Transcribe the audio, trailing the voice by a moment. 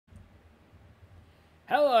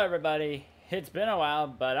Hello everybody, it's been a while,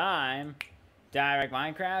 but I'm Direct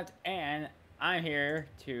Minecraft, and I'm here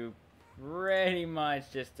to pretty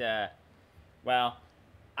much just, well,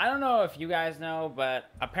 I don't know if you guys know,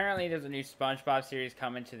 but apparently there's a new Spongebob series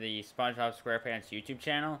coming to the Spongebob SquarePants YouTube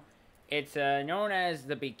channel. It's known as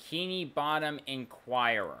the Bikini Bottom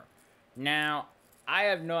Inquirer. Now, I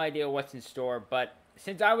have no idea what's in store, but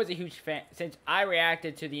since I was a huge fan, since I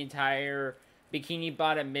reacted to the entire Bikini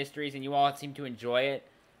Bottom mysteries and you all seem to enjoy it,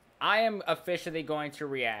 I am officially going to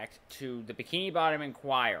react to the Bikini Bottom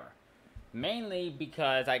Inquirer. Mainly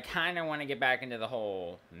because I kind of want to get back into the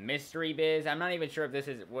whole mystery biz. I'm not even sure if this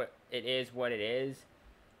is what it is.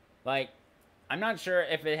 Like, I'm not sure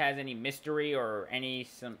if it has any mystery or any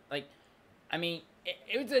I mean,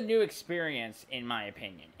 it was a new experience in my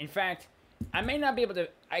opinion. In fact, I may not be able to,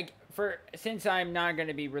 since I'm not going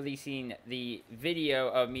to be releasing the video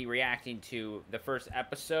of me reacting to the first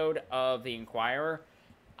episode of the Inquirer,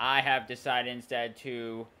 I have decided instead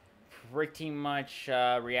to pretty much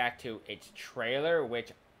react to its trailer,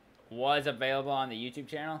 which was available on the YouTube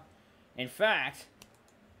channel. In fact,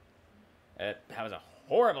 that was a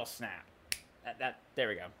horrible snap. There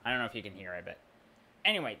we go. I don't know if you can hear it, but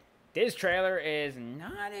anyway, this trailer is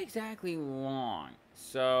not exactly long,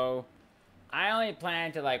 so I only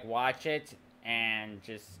plan to watch it and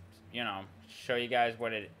just, you know, show you guys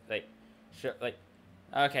what it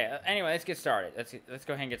okay, anyway, let's get started. Let's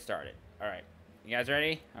go ahead and get started. All right. You guys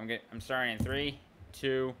ready? I'm starting in 3,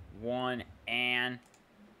 2, 1, and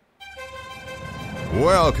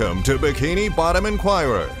welcome to Bikini Bottom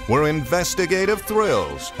Inquirer, where investigative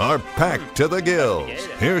thrills are packed to the gills.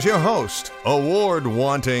 Here's your host,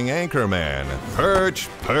 award-wanting anchorman, Perch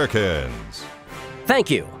Perkins.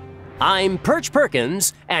 Thank you. I'm Perch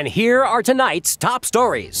Perkins, and here are tonight's top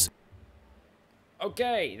stories.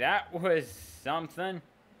 Okay, that was something.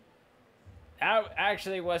 That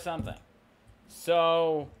actually was something.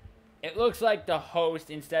 So, it looks like the host,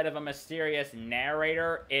 instead of a mysterious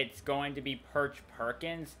narrator, it's going to be Perch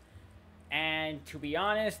Perkins. And to be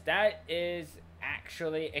honest, that is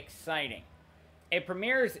actually exciting. It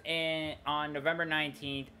premieres on November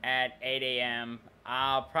 19th at 8 a.m.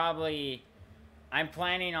 I'm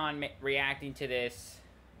planning on reacting to this.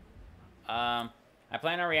 I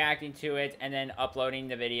plan on reacting to it and then uploading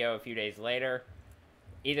the video a few days later.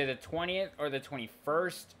 Either the 20th or the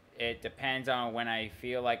 21st. It depends on when I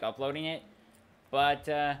feel like uploading it. But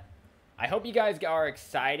I hope you guys are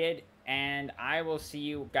excited, and I will see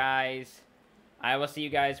you guys.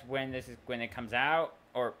 When it comes out,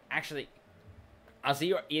 or actually, I'll see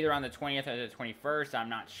you either on the 20th or the 21st. I'm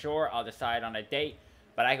not sure. I'll decide on a date,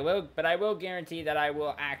 but I will guarantee that I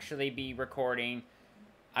will actually be recording.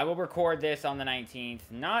 I will record this on the 19th,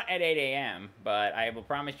 not at 8 a.m., but I will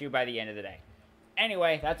promise you by the end of the day.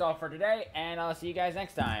 Anyway, that's all for today, and I'll see you guys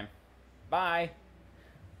next time. Bye.